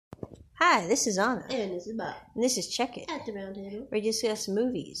Hi, this is Anna. And this is Bob. And this is Check It, At the Round Table. where we discuss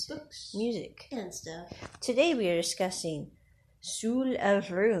movies, Books. music, And stuff. Today we are discussing Sul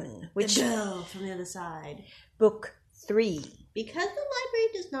of Rune, which The Bell from the Other Side. Book 3. Because the library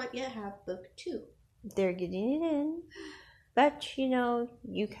does not yet have Book 2. They're getting it in. But,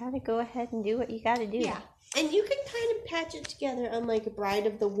 you gotta go ahead and do what you gotta do. Yeah. And you can kind of patch it together unlike Bride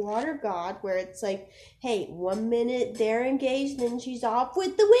of the Water God, where it's like, hey, 1 minute they're engaged, then she's off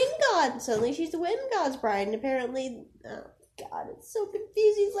with the Wind God. And suddenly she's the Wind God's bride, and apparently, oh God, it's so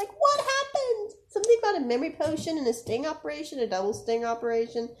confusing. It's like, what happened? Something about a memory potion and a sting operation, a double sting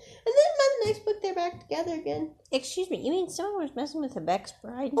operation. And then by the next book, they're back together again. Excuse me, you mean someone was messing with Rebecca's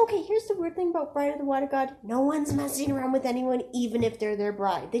bride? Okay, here's the weird thing about Bride of the Water God. No one's messing around with anyone, even if they're their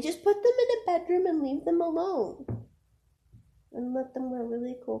bride. They just put them in a bedroom and leave them alone. And let them wear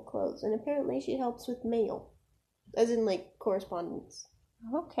really cool clothes. And apparently she helps with mail. As in, correspondence.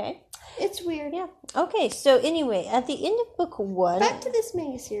 Okay. It's weird. Yeah. Okay, so anyway, at the end of book 1... Back to this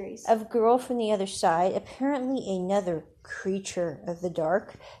mini series. Of Girl from the Other Side, apparently another creature of the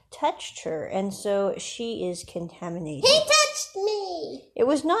dark touched her, and so she is contaminated. He touched me! It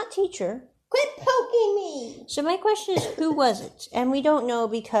was not teacher. Quit poking me! So my question is, who was it? And we don't know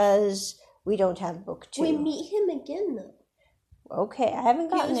because we don't have book 2. We meet him again, though. Okay, I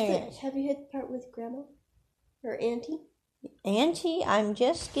haven't gotten there yet. Have you hit the part with Grandma? Or Auntie? Auntie, I'm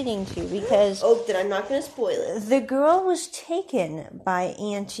just getting to because... Oh, then I'm not going to spoil it. The girl was taken by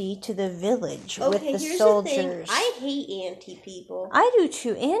Auntie to the village with the here's soldiers. The thing. I hate Auntie people. I do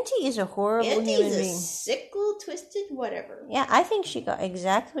too. Auntie is a horrible human being. Auntie's a sickle, twisted, whatever. Yeah, I think she got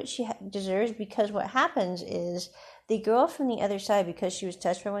exactly what she deserves because what happens is the girl from the other side, because she was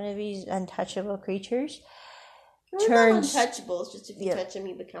touched by one of these untouchable creatures, turns not untouchable. It's just if you touch them,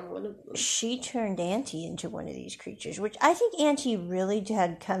 you become one of them. She turned Auntie into one of these creatures, which I think Auntie really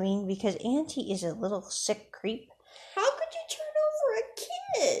had coming because Auntie is a little sick creep. How could you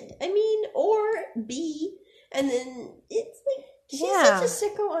turn over a kid? I mean, or B, and then it's like she's such a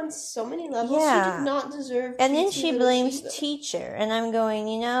sicko on so many levels. Yeah. She did not deserve. And then she blames teacher, and I'm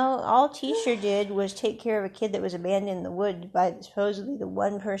going, all teacher did was take care of a kid that was abandoned in the woods by supposedly the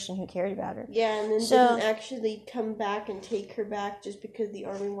one person who cared about her. Yeah, and then didn't actually come back and take her back just because the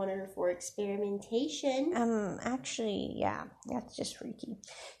army wanted her for experimentation. Actually, yeah, that's just freaky.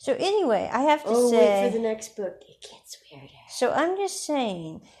 So anyway, I have to say, wait for the next book. It gets weirder. So I'm just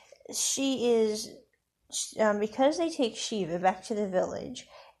saying, she is. Because they take Shiva back to the village,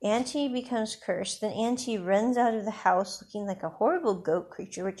 Auntie becomes cursed. Then Auntie runs out of the house looking like a horrible goat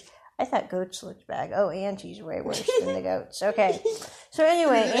creature, which I thought goats looked bad. Oh, Auntie's way worse than the goats. Okay. So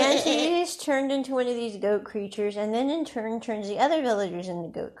anyway, Auntie is turned into one of these goat creatures, and then in turn turns the other villagers into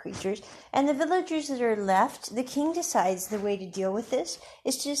goat creatures. And the villagers that are left, the king decides the way to deal with this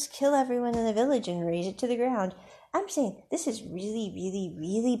is to just kill everyone in the village and raze it to the ground. I'm saying this is really, really,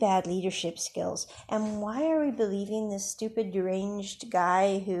 really bad leadership skills. And why are we believing this stupid, deranged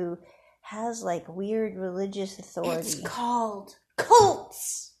guy who has, weird religious authority? It's called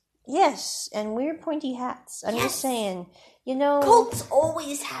cults. Yes, and weird pointy hats. I'm just saying, Cults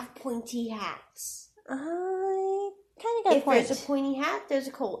always have pointy hats. Kind of got a point. If there's a pointy hat, there's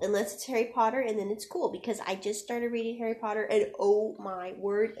a cult. Unless it's Harry Potter, and then it's cool. Because I just started reading Harry Potter, and oh my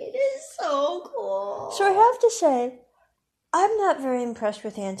word, it is so cool. So I have to say, I'm not very impressed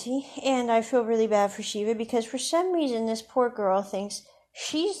with Auntie, and I feel really bad for Shiva, because for some reason this poor girl thinks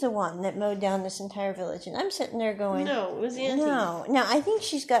she's the one that mowed down this entire village. And I'm sitting there going, no, it was Auntie. No. Now, I think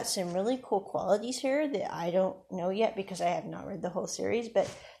she's got some really cool qualities here that I don't know yet, because I have not read the whole series. But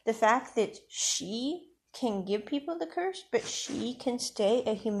the fact that she can give people the curse, but she can stay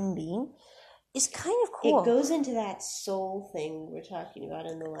a human being is kind of cool. It goes into that soul thing we were talking about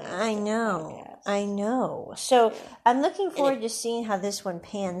in the last podcast. I know. So I'm looking forward to seeing how this one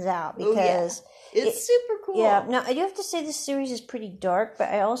pans out, because it's super cool. Yeah. Now, I do have to say this series is pretty dark, but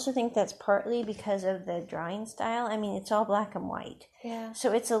I also think that's partly because of the drawing style. I mean, it's all black and white. Yeah.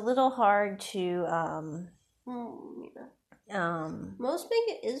 So it's a little hard to most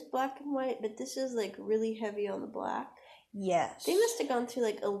make it is black and white, but this is really heavy on the black. Yes. They must have gone through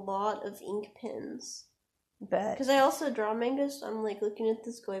a lot of ink pens. But because I also draw mangas, so I'm looking at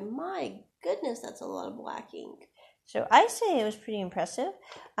this going, my goodness, that's a lot of black ink. So I say it was pretty impressive.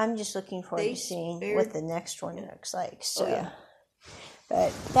 I'm just looking forward to seeing what the next one looks like. So,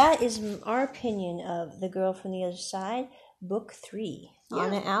 But that is our opinion of The Girl from the Other Side, Book 3. Yeah.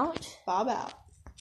 Anna out. Bob out.